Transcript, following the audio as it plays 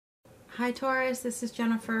Hi Taurus, this is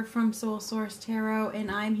Jennifer from Soul Source Tarot,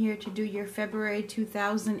 and I'm here to do your February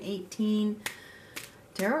 2018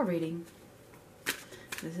 tarot reading.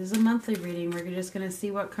 This is a monthly reading. We're just going to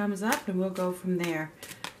see what comes up and we'll go from there.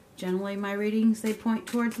 Generally my readings, they point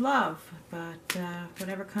towards love, but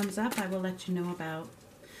whatever comes up I will let you know about.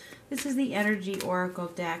 This is the Energy Oracle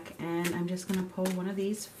deck, and I'm just going to pull one of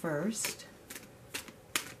these first.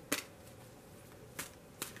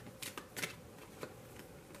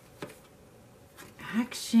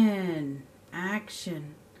 Action.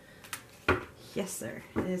 Action. Yes, sir.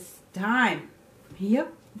 It's time.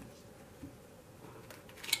 Yep.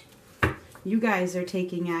 You guys are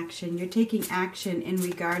taking action. You're taking action in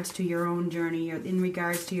regards to your own journey, or in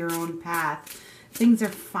regards to your own path. Things are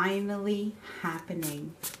finally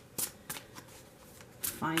happening.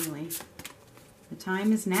 Finally. The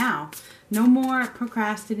time is now. No more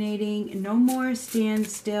procrastinating. No more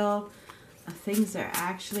standstill. Things are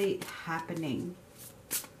actually happening.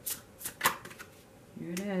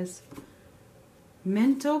 Here it is.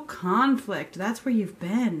 Mental conflict. That's where you've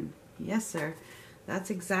been. Yes, sir. That's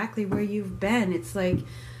exactly where you've been. It's like,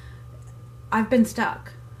 I've been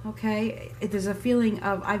stuck. Okay? There's a feeling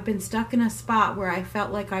of I've been stuck in a spot where I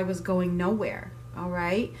felt like I was going nowhere.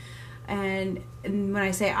 Alright? And when I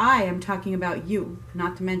say I'm talking about you.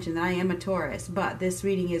 Not to mention that I am a Taurus. But this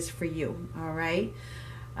reading is for you. Alright?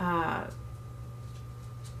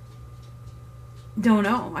 Don't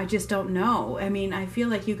know. I just don't know. I mean, I feel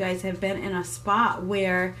like you guys have been in a spot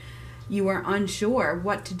where you are unsure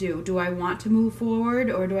what to do. Do I want to move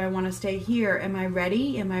forward or do I want to stay here? Am I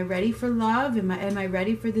ready? Am I ready for love? Am I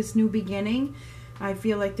ready for this new beginning? I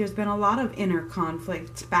feel like there's been a lot of inner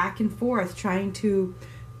conflicts back and forth trying to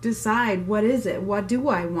decide what is it? What do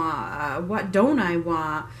I want? What don't I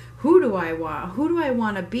want? Who do I want? Who do I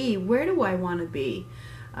want to be? Where do I want to be?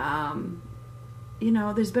 You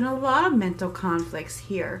know, there's been a lot of mental conflicts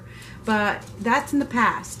here, but that's in the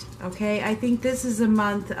past, okay? I think this is a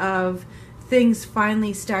month of things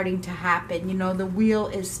finally starting to happen. You know, the wheel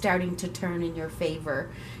is starting to turn in your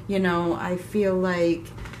favor. You know, I feel like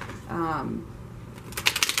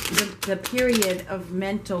the period of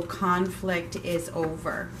mental conflict is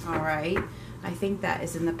over, all right? I think that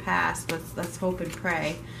is in the past. Let's hope and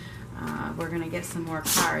pray. We're going to get some more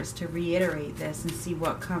cards to reiterate this and see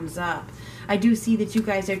what comes up. I do see that you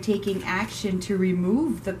guys are taking action to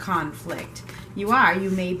remove the conflict. You are. You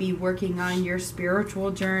may be working on your spiritual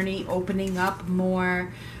journey, opening up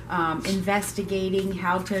more, investigating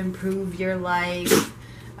how to improve your life,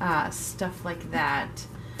 stuff like that.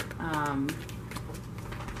 Look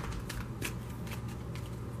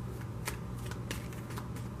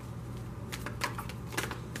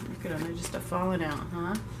at them. They're just falling out,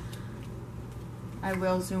 huh? I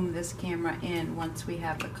will zoom this camera in once we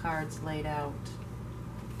have the cards laid out.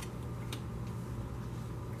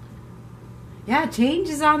 Yeah, change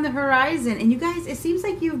is on the horizon. And you guys, it seems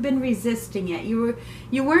like you've been resisting it. You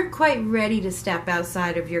weren't quite ready to step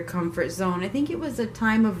outside of your comfort zone. I think it was a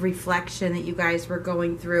time of reflection that you guys were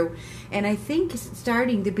going through. And I think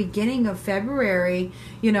starting the beginning of February,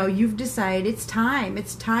 you know, you've decided it's time.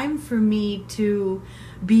 It's time for me to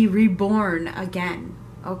be reborn again.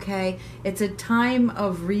 Okay, it's a time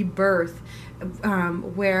of rebirth,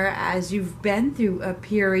 whereas you've been through a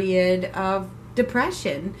period of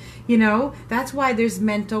depression. You know, that's why there's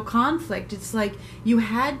mental conflict. It's like you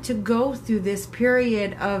had to go through this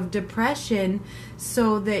period of depression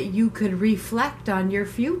so that you could reflect on your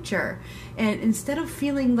future. And instead of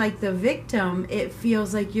feeling like the victim, it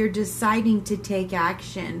feels like you're deciding to take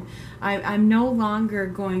action. I'm no longer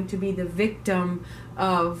going to be the victim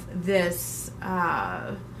of this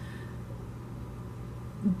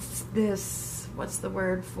what's the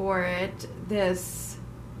word for it? This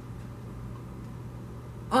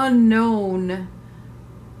unknown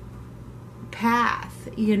path.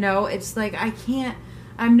 You know, it's like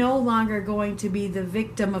I'm no longer going to be the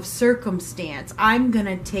victim of circumstance. I'm going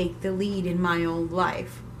to take the lead in my own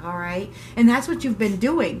life. All right. And that's what you've been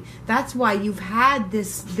doing. That's why you've had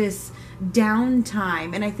this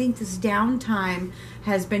downtime. And I think this downtime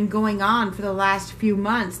has been going on for the last few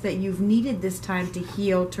months, that you've needed this time to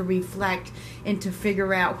heal, to reflect, and to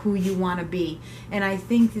figure out who you want to be. And I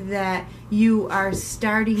think that you are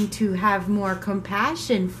starting to have more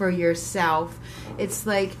compassion for yourself. It's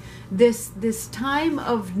like this time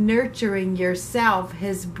of nurturing yourself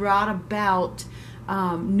has brought about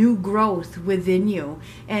new growth within you,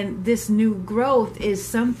 and this new growth is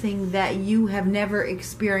something that you have never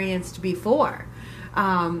experienced before.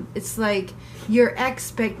 It's like your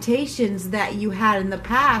expectations that you had in the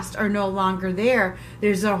past are no longer there.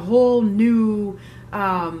 There's a whole new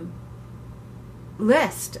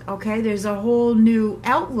list, okay? There's a whole new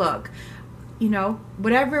outlook. You know,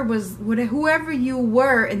 whoever you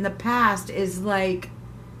were in the past is like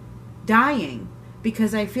dying,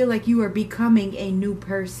 because I feel like you are becoming a new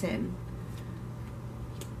person.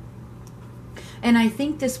 And I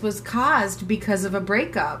think this was caused because of a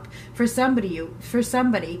breakup for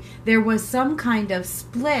somebody. There was some kind of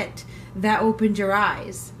split that opened your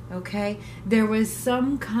eyes, okay? There was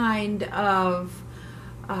some kind of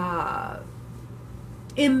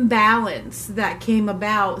imbalance that came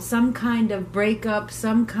about, some kind of breakup,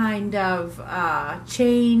 some kind of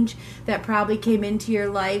change that probably came into your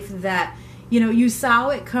life that, you know, you saw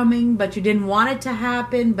it coming, but you didn't want it to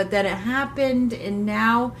happen, but then it happened, and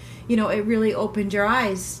now, you know, it really opened your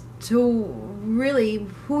eyes to really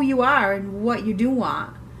who you are and what you do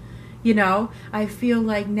want. You know, I feel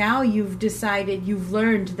like now you've decided, you've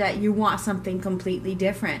learned that you want something completely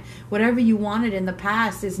different. Whatever you wanted in the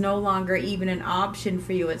past is no longer even an option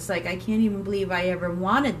for you. It's like, I can't even believe I ever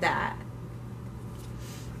wanted that.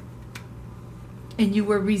 And you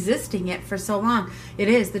were resisting it for so long. It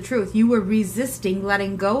is the truth. You were resisting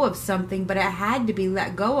letting go of something, but it had to be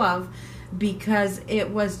let go of because it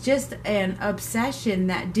was just an obsession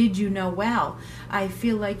that did you no well. I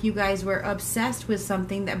feel like you guys were obsessed with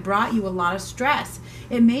something that brought you a lot of stress.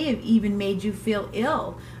 It may have even made you feel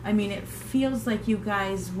ill. I mean, it feels like you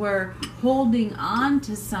guys were holding on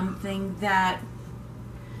to something that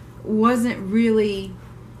wasn't really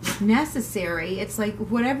necessary. It's like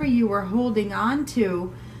whatever you were holding on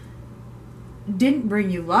to didn't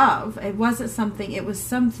bring you love. It wasn't something, it was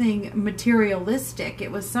something materialistic.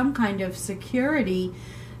 It was some kind of security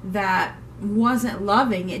that wasn't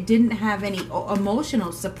loving. It didn't have any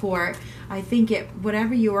emotional support. I think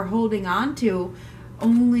whatever you were holding on to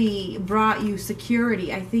only brought you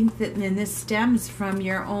security. I think that, and this stems from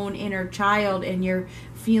your own inner child and your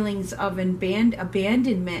feelings of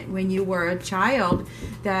abandonment when you were a child,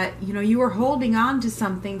 that, you know, you were holding on to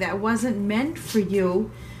something that wasn't meant for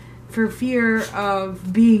you for fear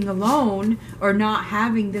of being alone or not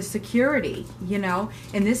having the security, you know,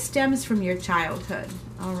 and this stems from your childhood.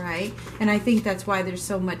 All right. And I think that's why there's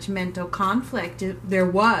so much mental conflict. There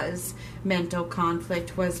was mental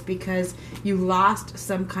conflict, was because you lost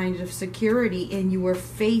some kind of security and you were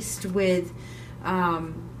faced with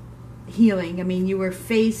healing. I mean, you were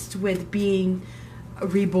faced with being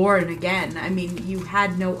reborn again. I mean, you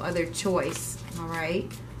had no other choice. All right.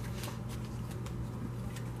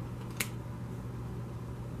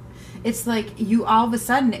 It's like you, all of a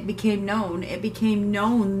sudden it became known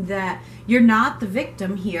that you're not the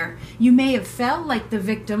victim here. You may have felt like the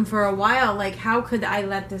victim for a while, like, how could I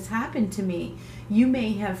let this happen to me? You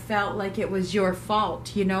may have felt like it was your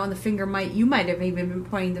fault, you know, and you might have even been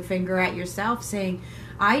pointing the finger at yourself saying,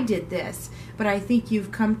 I did this. But I think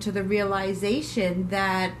you've come to the realization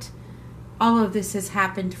that all of this has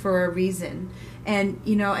happened for a reason. And,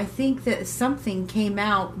 you know, I think that something came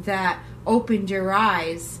out that opened your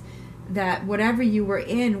eyes, that whatever you were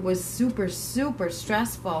in was super, super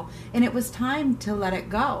stressful, and it was time to let it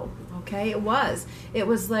go. Okay, it was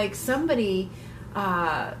like somebody,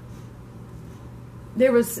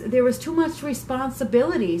 there was too much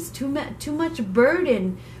responsibilities, too much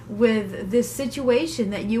burden with this situation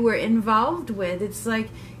that you were involved with. It's like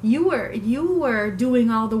you were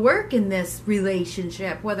doing all the work in this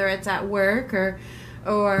relationship, whether it's at work or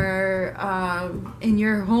in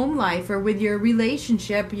your home life or with your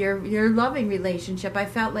relationship, your loving relationship. I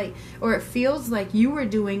felt like, or it feels like, you were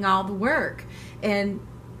doing all the work and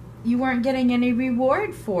you weren't getting any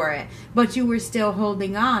reward for it, but you were still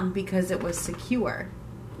holding on because it was secure.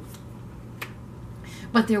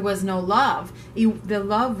 But there was no love. The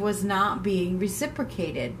love was not being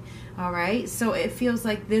reciprocated. All right, so it feels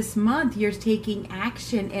like this month you're taking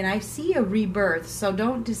action, and I see a rebirth, so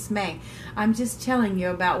don't dismay. I'm just telling you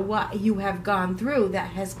about what you have gone through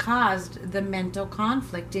that has caused the mental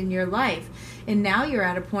conflict in your life. And now you're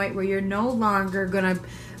at a point where you're no longer going to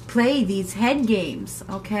play these head games,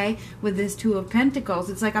 okay, with this Two of Pentacles.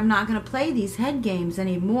 It's like, I'm not going to play these head games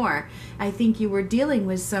anymore. I think you were dealing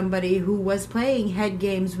with somebody who was playing head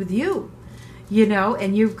games with you. You know,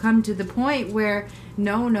 and you've come to the point where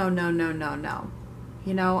no.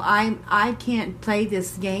 You know, I can't play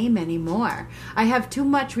this game anymore. I have too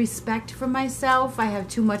much respect for myself. I have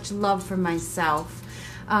too much love for myself.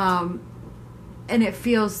 And it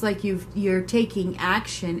feels like you're taking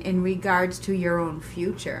action in regards to your own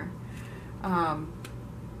future.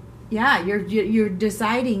 Yeah, you're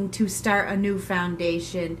deciding to start a new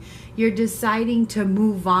foundation. You're deciding to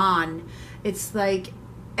move on. It's like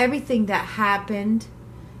everything that happened,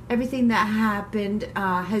 everything that happened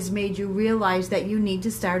has made you realize that you need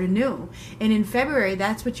to start anew. And in February,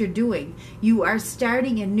 that's what you're doing. You are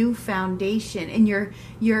starting a new foundation, and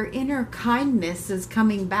your inner kindness is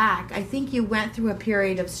coming back. I think you went through a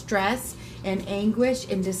period of stress and anguish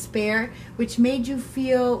and despair, which made you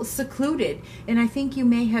feel secluded. And I think you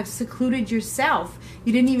may have secluded yourself.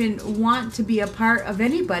 You didn't even want to be a part of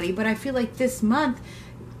anybody. But I feel like this month,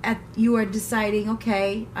 you are deciding,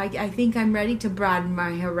 okay, I think I'm ready to broaden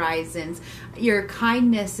my horizons. Your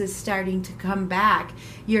kindness is starting to come back.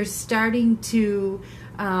 You're starting to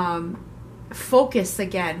focus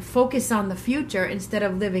again. Focus on the future instead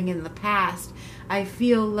of living in the past. I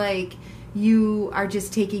feel like you are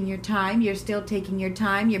just taking your time. You're still taking your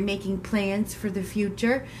time. You're making plans for the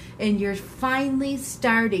future. And you're finally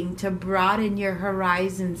starting to broaden your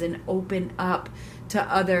horizons and open up to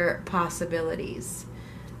other possibilities.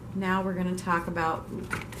 Now we're going to talk about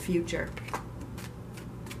future.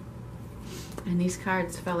 And these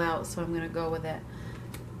cards fell out, so I'm going to go with it.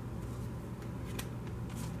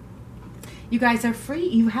 You guys are free.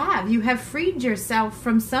 You have freed yourself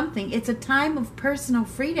from something. It's a time of personal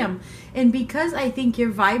freedom. And because I think you're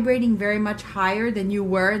vibrating very much higher than you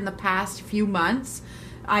were in the past few months,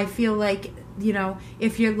 I feel like, you know,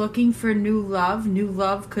 if you're looking for new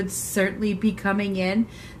love could certainly be coming in.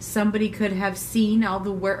 Somebody could have seen all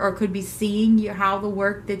the work, or could be seeing how the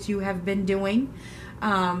work that you have been doing.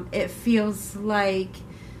 It feels like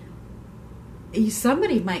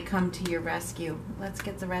somebody might come to your rescue. Let's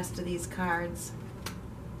get the rest of these cards.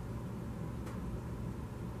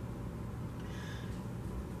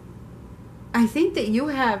 I think that you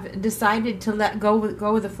have decided to let go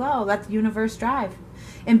with the flow. Let the universe drive.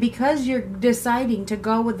 And because you're deciding to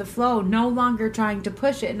go with the flow, no longer trying to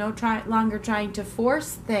push it, longer trying to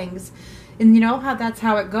force things, and you know how that's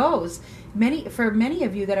how it goes. For many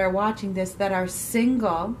of you that are watching this that are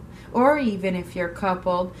single, or even if you're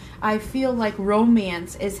coupled, I feel like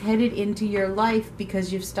romance is headed into your life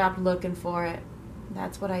because you've stopped looking for it.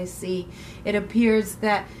 That's what I see. It appears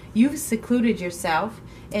that you've secluded yourself,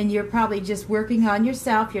 and you're probably just working on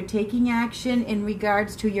yourself. You're taking action in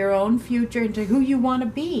regards to your own future and to who you want to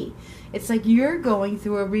be. It's like you're going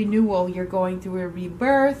through a renewal. You're going through a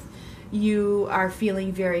rebirth. You are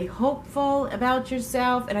feeling very hopeful about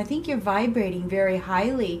yourself, and I think you're vibrating very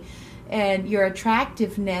highly. And your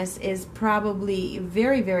attractiveness is probably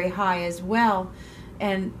very, very high as well.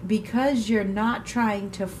 And because you're not trying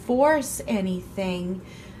to force anything,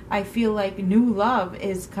 I feel like new love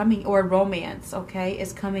is coming, or romance, okay,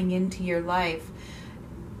 is coming into your life.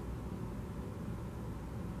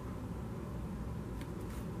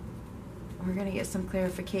 We're going to get some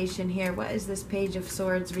clarification here. What is this Page of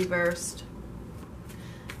Swords reversed?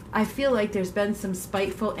 I feel like there's been some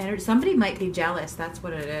spiteful energy. Somebody might be jealous. That's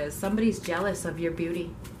what it is. Somebody's jealous of your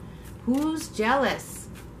beauty. Who's jealous?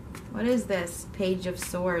 What is this? Page of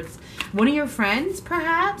Swords. One of your friends,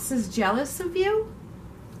 perhaps, is jealous of you?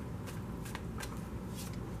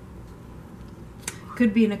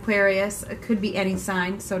 Could be an Aquarius. It could be any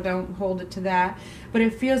sign, so don't hold it to that. But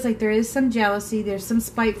it feels like there is some jealousy. There's some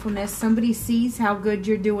spitefulness. Somebody sees how good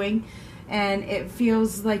you're doing, and it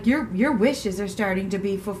feels like your wishes are starting to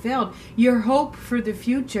be fulfilled. Your hope for the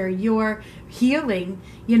future, your healing,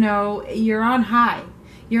 you know, you're on high.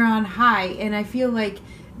 You're on high, and I feel like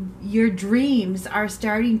your dreams are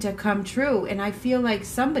starting to come true, and I feel like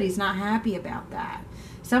somebody's not happy about that.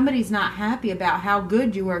 Somebody's not happy about how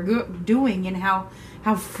good you are doing and how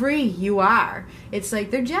free you are. It's like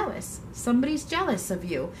they're jealous. Somebody's jealous of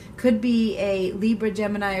you. Could be a Libra,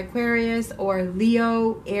 Gemini, Aquarius, or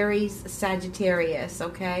Leo, Aries, Sagittarius,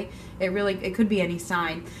 okay? It could be any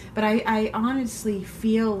sign. But I honestly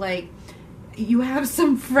feel like you have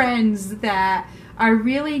some friends that are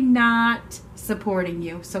really not supporting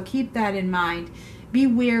you. So keep that in mind. Be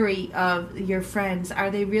wary of your friends. Are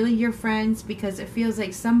they really your friends? Because it feels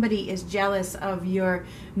like somebody is jealous of your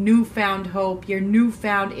newfound hope, your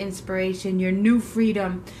newfound inspiration, your new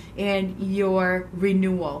freedom, and your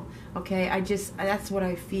renewal. Okay, that's what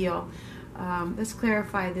I feel. Let's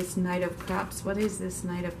clarify this Knight of Cups. What is this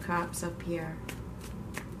Knight of Cups up here?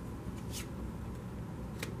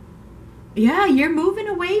 Yeah, you're moving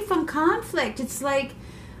away from conflict. It's like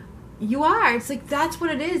you are. It's like that's what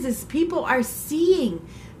it is people are seeing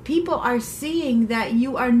that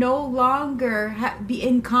you are no longer be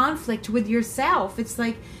in conflict with yourself. It's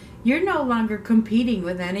like you're no longer competing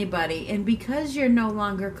with anybody, and because you're no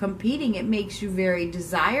longer competing, it makes you very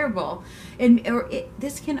desirable. And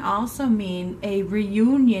this can also mean a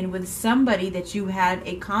reunion with somebody that you had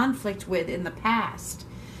a conflict with in the past.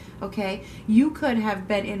 Okay, you could have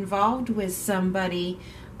been involved with somebody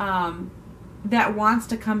that wants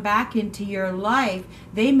to come back into your life,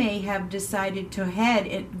 they may have decided to head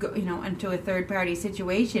into a third party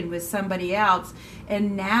situation with somebody else,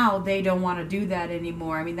 and now they don't want to do that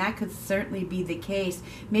anymore. I mean, that could certainly be the case.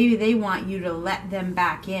 Maybe they want you to let them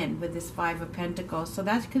back in with this Five of Pentacles. So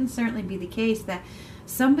that can certainly be the case, that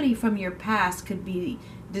somebody from your past could be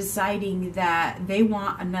deciding that they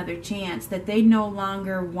want another chance, that they no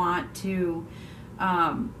longer want to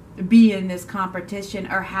be in this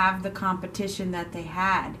competition or have the competition that they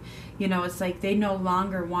had. You know, it's like they no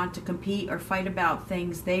longer want to compete or fight about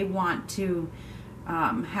things. They want to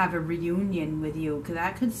have a reunion with you, because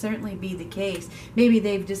that could certainly be the case. Maybe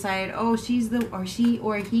they've decided, oh, she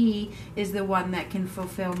or he is the one that can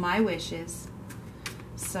fulfill my wishes.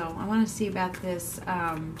 So I want to see about this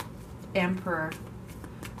Emperor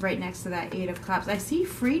right next to that Eight of Cups. I see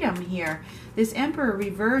freedom here. This Emperor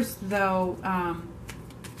reversed, though,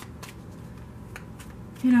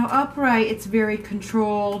 you know, upright, it's very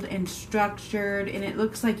controlled and structured, and it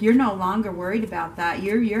looks like you're no longer worried about that.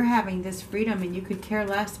 You're having this freedom, and you could care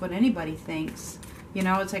less what anybody thinks. You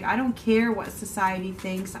know, it's like, I don't care what society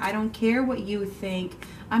thinks. I don't care what you think.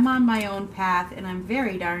 I'm on my own path, and I'm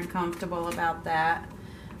very darn comfortable about that.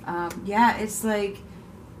 Yeah, it's like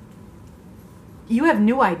you have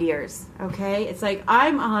new ideas, okay? It's like,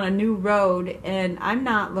 I'm on a new road and I'm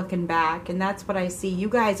not looking back, and that's what I see. You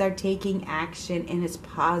guys are taking action, and it's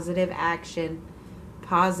positive action.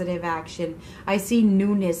 Positive action. I see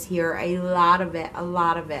newness here, a lot of it, a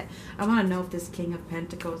lot of it. I want to know if this King of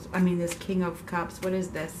Pentacles, this King of Cups, what is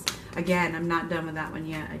this? Again, I'm not done with that one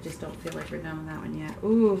yet. I just don't feel like we're done with that one yet.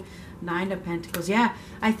 Ooh, Nine of Pentacles. Yeah,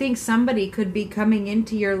 I think somebody could be coming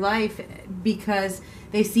into your life because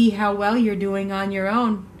they see how well you're doing on your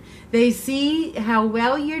own. They see how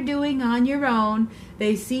well you're doing on your own.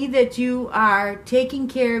 They see that you are taking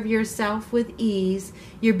care of yourself with ease.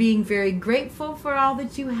 You're being very grateful for all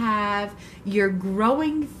that you have. You're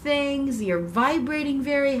growing things. You're vibrating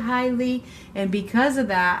very highly. And because of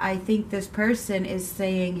that, I think this person is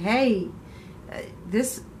saying, hey,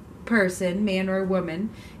 this person, man or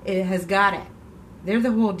woman, it has got it. They're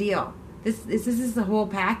the whole deal. This is the whole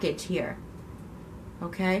package here.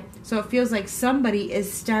 Okay? So it feels like somebody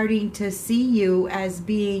is starting to see you as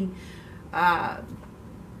being the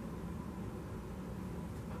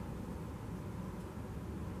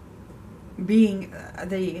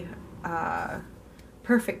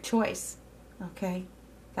perfect choice. Okay?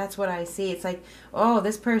 That's what I see. It's like, oh,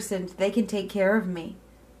 this person, they can take care of me.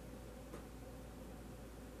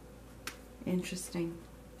 Interesting.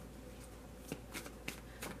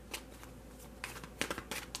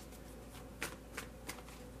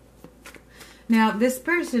 Now, this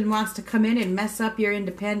person wants to come in and mess up your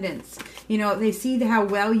independence. You know, they see how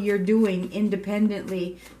well you're doing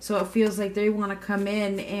independently, so it feels like they want to come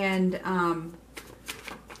in and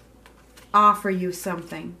offer you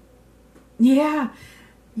something. Yeah,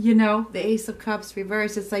 you know, the Ace of Cups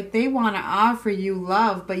reversed. It's like they want to offer you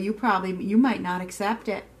love, but you might not accept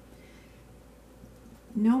it.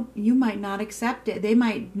 No, you might not accept it. They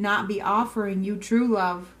might not be offering you true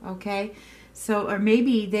love, okay? So, or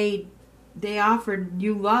maybe they offered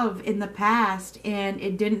you love in the past and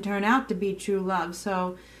it didn't turn out to be true love.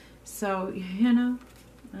 So you know,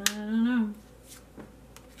 I don't know.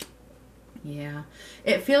 Yeah.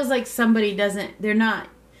 It feels like somebody they're not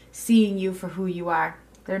seeing you for who you are.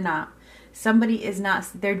 They're not. Somebody is not,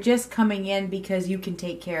 they're just coming in because you can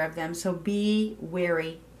take care of them. So be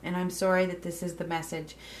wary. And I'm sorry that this is the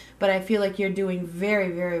message, but I feel like you're doing very,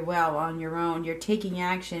 very well on your own. You're taking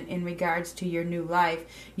action in regards to your new life,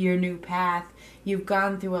 your new path. You've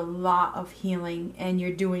gone through a lot of healing, and you're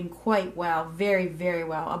doing quite well, very, very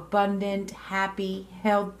well. Abundant, happy,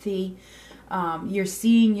 healthy. You're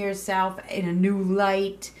seeing yourself in a new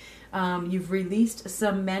light. You've released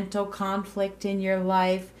some mental conflict in your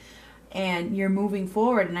life. And you're moving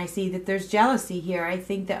forward, and I see that there's jealousy here. I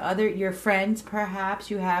think that your friends,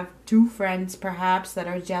 perhaps, you have two friends, perhaps, that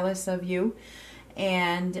are jealous of you.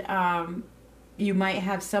 And you might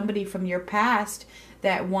have somebody from your past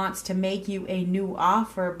that wants to make you a new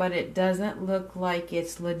offer, but it doesn't look like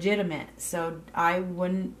it's legitimate. So I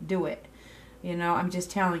wouldn't do it. You know, I'm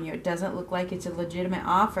just telling you, it doesn't look like it's a legitimate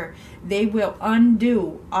offer. They will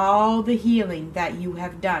undo all the healing that you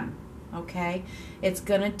have done. Okay, it's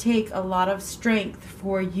going to take a lot of strength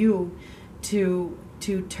for you to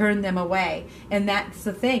turn them away. And that's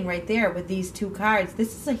the thing right there with these two cards.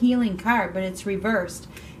 This is a healing card, but it's reversed.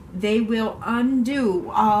 They will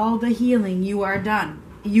undo all the healing you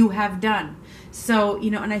have done. So,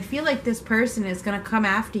 you know, and I feel like this person is going to come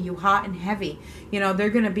after you hot and heavy. You know, they're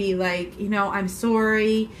going to be like, you know, I'm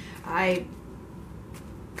sorry. I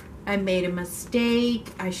I made a mistake.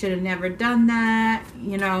 I should have never done that,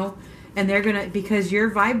 you know. And they're going to, because you're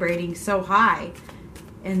vibrating so high.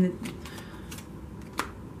 And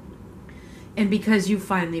because you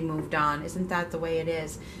finally moved on. Isn't that the way it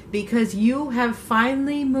is? Because you have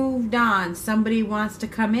finally moved on, somebody wants to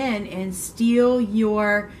come in and steal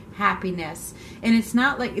your happiness. And it's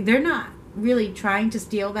not like, they're not really trying to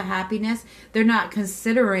steal the happiness. They're not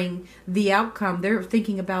considering the outcome. They're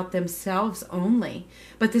thinking about themselves only.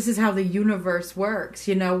 But this is how the universe works.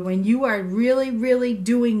 You know, when you are really, really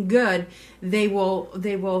doing good, they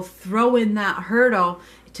will throw in that hurdle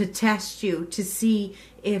to test you, to see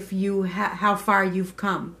if you how far you've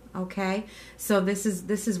come. Okay, so this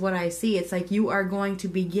is what I see. It's like you are going to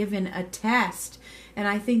be given a test, and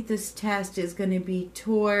I think this test is going to be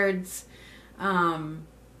towards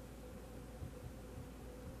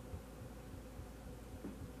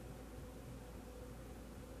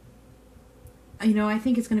you know, I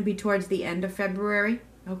think it's going to be towards the end of February.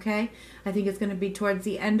 Okay, I think it's going to be towards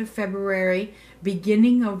the end of February,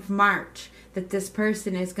 beginning of March, that this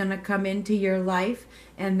person is going to come into your life,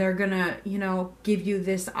 and they're going to, you know, give you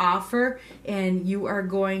this offer, and you are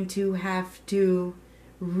going to have to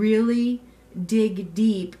really dig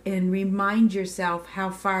deep and remind yourself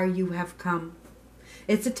how far you have come.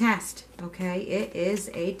 It's a test, okay? It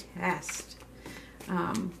is a test.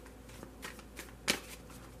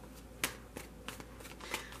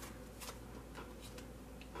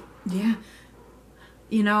 Yeah.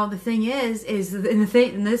 You know, the thing is and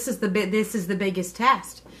this is the biggest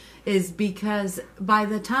test, is because by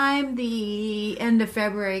the time the end of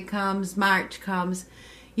February comes, March comes,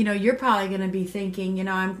 you know, you're probably going to be thinking, you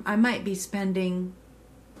know, I might be spending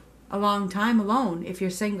a long time alone. If you're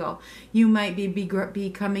single, you might be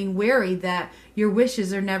becoming weary that your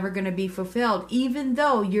wishes are never going to be fulfilled, even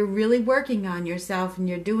though you're really working on yourself and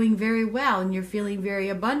you're doing very well and you're feeling very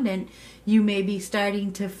abundant. You may be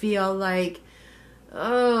starting to feel like,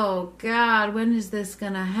 oh God, when is this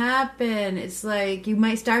going to happen? It's like you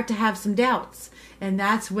might start to have some doubts, and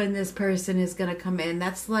that's when this person is going to come in.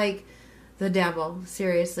 That's like the devil.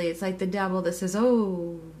 Seriously, it's like the devil that says,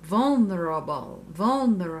 oh, vulnerable,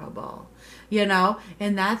 you know,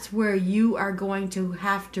 and that's where you are going to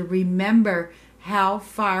have to remember how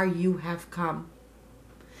far you have come.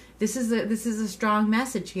 This is a strong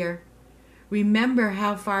message here. Remember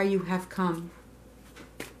how far you have come.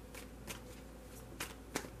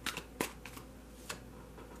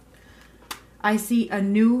 I see a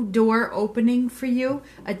new door opening for you,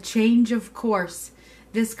 a change of course.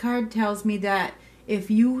 This card tells me that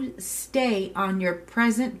if you stay on your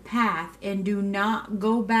present path and do not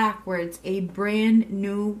go backwards, a brand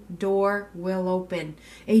new door will open.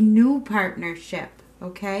 A new partnership,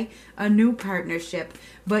 okay? A new partnership.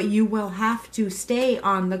 But you will have to stay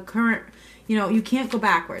on the current, you know, you can't go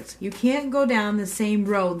backwards. You can't go down the same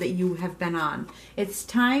road that you have been on. It's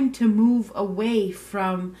time to move away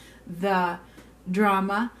from the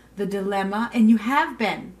drama, the dilemma, and you have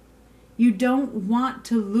been. You don't want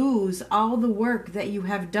to lose all the work that you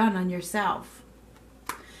have done on yourself.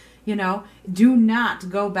 You know, do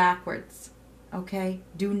not go backwards. Okay?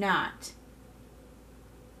 Do not.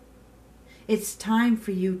 It's time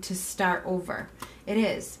for you to start over. It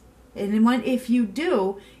is. And if you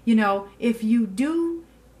do, you know, if you do,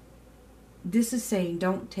 this is saying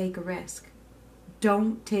don't take a risk.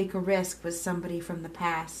 Don't take a risk with somebody from the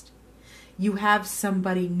past. You have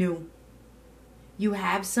somebody new. You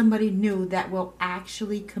have somebody new that will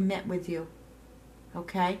actually commit with you.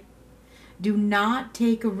 Okay? Do not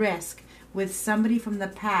take a risk with somebody from the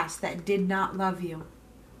past that did not love you.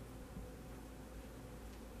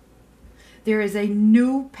 There is a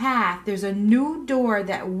new path. There's a new door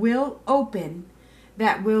that will open,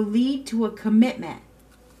 that will lead to a commitment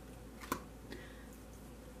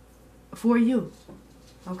for you.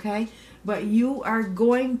 Okay? But you are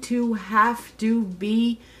going to have to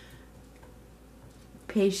be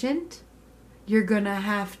patient. You're going to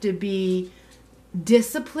have to be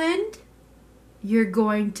disciplined. You're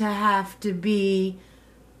going to have to be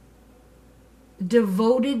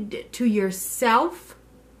devoted to yourself.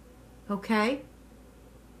 Okay?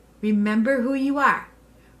 Remember who you are.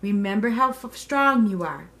 Remember how strong you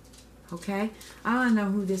are. Okay? I want to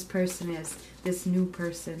know who this person is. This new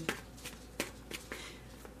person.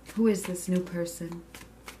 Who is this new person?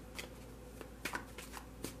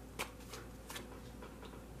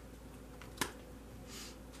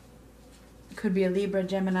 Could be a Libra,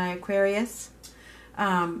 Gemini, Aquarius.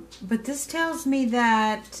 But this tells me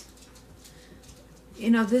that,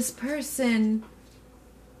 you know, this person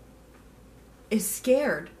is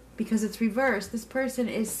scared because it's reversed. This person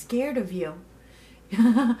is scared of you.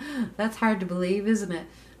 That's hard to believe, isn't it?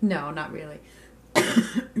 No, not really.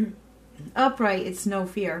 Upright, it's no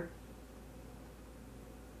fear.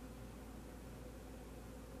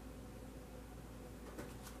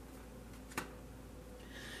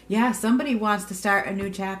 Yeah, somebody wants to start a new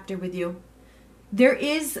chapter with you. There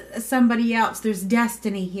is somebody else. There's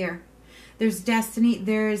destiny here. There's destiny.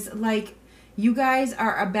 There's like, you guys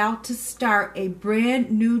are about to start a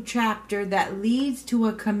brand new chapter that leads to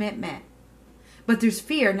a commitment. But there's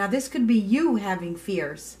fear. Now, this could be you having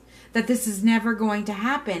fears that this is never going to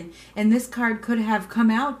happen. And this card could have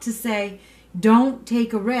come out to say, don't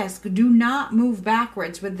take a risk. Do not move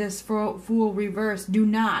backwards with this Fool reverse. Do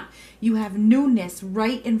not. You have newness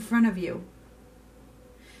right in front of you.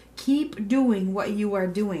 Keep doing what you are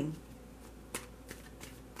doing.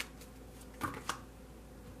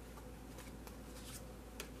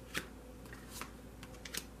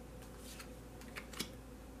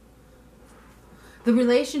 The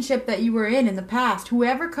relationship that you were in the past,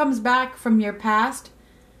 whoever comes back from your past,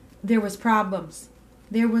 there was problems.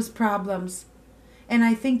 There was problems. And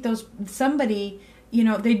I think somebody,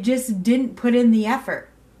 they just didn't put in the effort.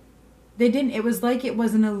 They didn't. It was like it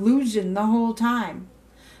was an illusion the whole time.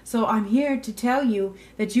 So I'm here to tell you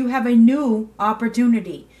that you have a new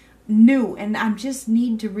opportunity. New. And I just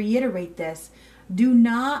need to reiterate this. Do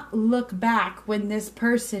not look back when this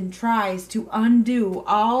person tries to undo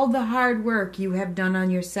all the hard work you have done on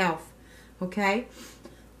yourself. Okay?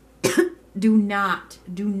 Do not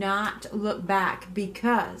look back,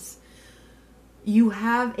 because you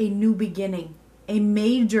have a new beginning. A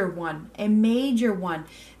major one. A major one.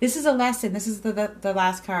 This is a lesson. This is the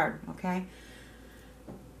last card. Okay?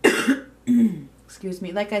 Excuse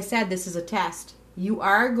me. Like I said, this is a test. You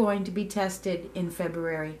are going to be tested in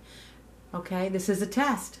February. Okay? This is a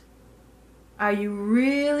test. Are you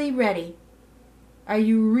really ready? Are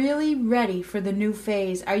you really ready for the new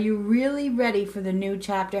phase? Are you really ready for the new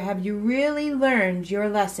chapter? Have you really learned your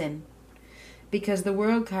lesson? Because the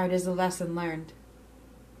World card is a lesson learned.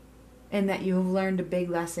 And that you have learned a big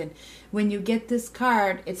lesson. When you get this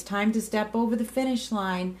card, it's time to step over the finish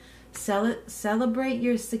line, celebrate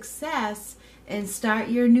your success, and start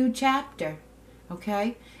your new chapter.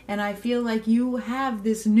 Okay? And I feel like you have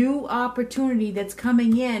this new opportunity that's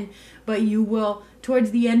coming in, but you will,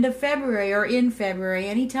 towards the end of February or in February,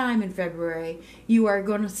 anytime in February, you are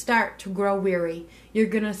going to start to grow weary. You're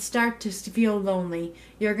going to start to feel lonely.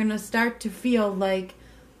 You're going to start to feel like,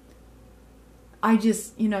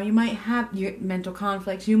 you might have your mental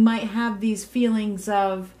conflicts. You might have these feelings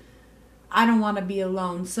of, I don't want to be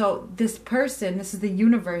alone. So this person, this is the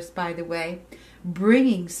universe, by the way,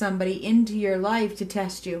 bringing somebody into your life to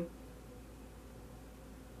test you.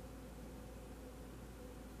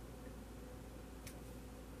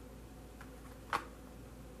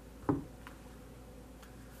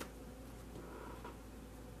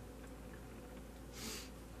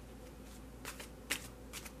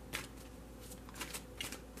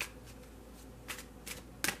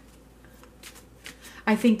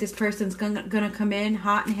 I think this person's going to come in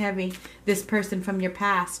hot and heavy, this person from your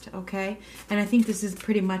past, okay? And I think this is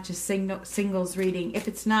pretty much a singles reading. If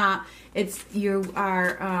it's not, it's pretty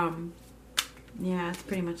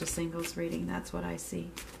much a singles reading. That's what I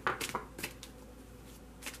see.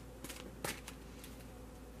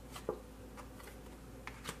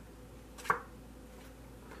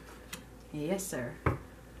 Yes, sir.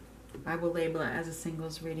 I will label it as a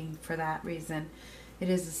singles reading for that reason. It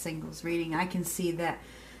is a singles reading. I can see that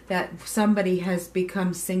somebody has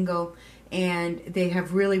become single and they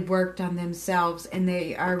have really worked on themselves and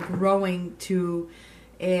they are growing to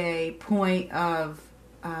a point of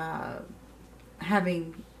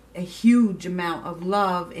having a huge amount of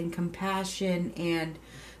love and compassion and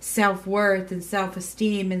self-worth and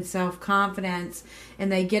self-esteem and self-confidence,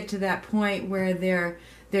 and they get to that point where they're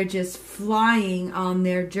just flying on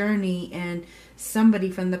their journey, and somebody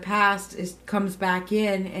from the past comes back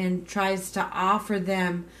in and tries to offer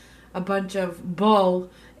them a bunch of bull,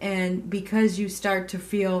 and because you start to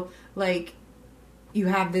feel like you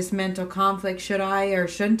have this mental conflict, should I or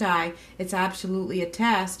shouldn't I, it's absolutely a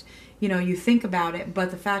test. You think about it, but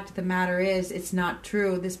the fact of the matter is it's not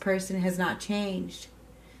true. This person has not changed.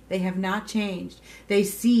 They have not changed. They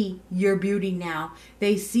see your beauty now.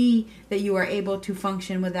 They see that you are able to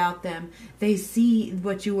function without them. They see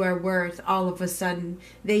what you are worth all of a sudden.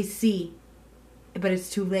 They see, but it's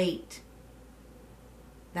too late.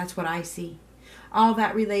 That's what I see. All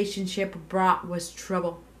that relationship brought was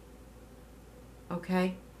trouble.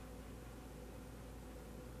 Okay?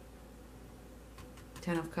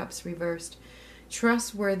 10 of Cups reversed.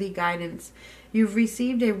 Trustworthy guidance. You've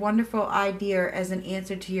received a wonderful idea as an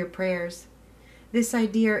answer to your prayers. This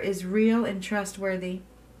idea is real and trustworthy.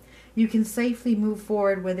 You can safely move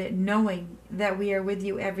forward with it knowing that we are with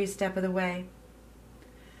you every step of the way.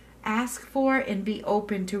 Ask for and be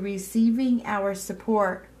open to receiving our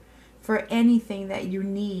support for anything that you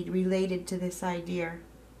need related to this idea.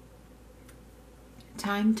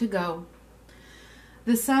 Time to go.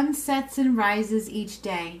 The sun sets and rises each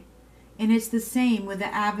day, and it's the same with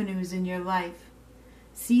the avenues in your life.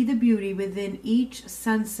 See the beauty within each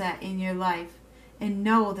sunset in your life, and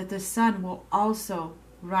know that the sun will also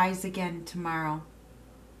rise again tomorrow.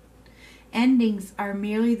 Endings are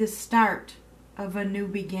merely the start of a new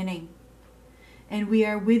beginning, and we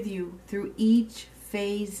are with you through each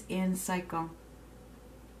phase and cycle.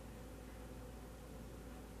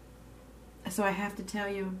 So I have to tell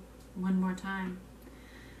you one more time.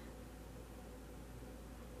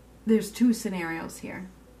 There's two scenarios here.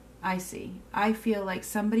 I see. I feel like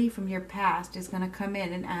somebody from your past is going to come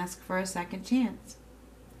in and ask for a second chance.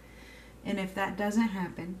 And if that doesn't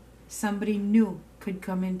happen, somebody new could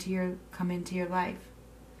come into your life.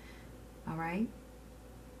 All right?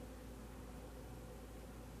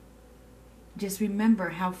 Just remember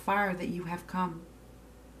how far that you have come.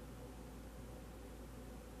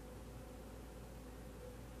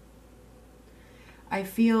 I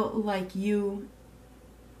feel like you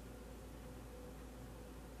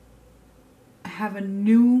have a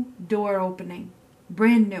new door opening,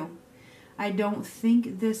 brand new. I don't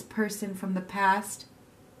think this person from the past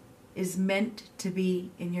is meant to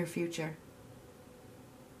be in your future.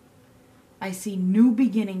 I see new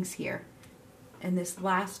beginnings here. And this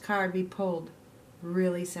last card we pulled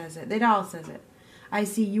really says it. It all says it. I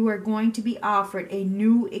see you are going to be offered a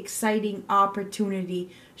new exciting opportunity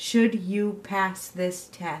should you pass this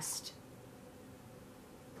test.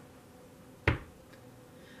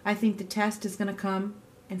 I think the test is going to come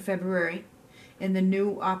in February, and the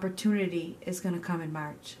new opportunity is going to come in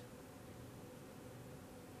March.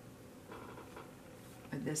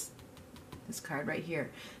 This card right here,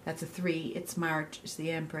 that's a 3. It's March. It's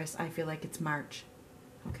the Empress. I feel like it's March.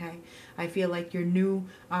 Okay? I feel like your new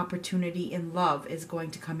opportunity in love is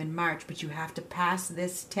going to come in March, but you have to pass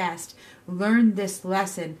this test. Learn this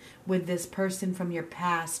lesson with this person from your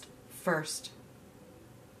past first.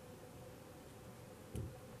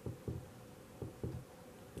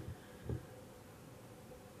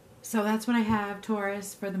 So that's what I have,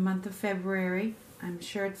 Taurus, for the month of February. I'm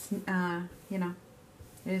sure it's, it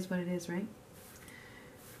is what it is, right?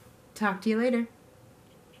 Talk to you later.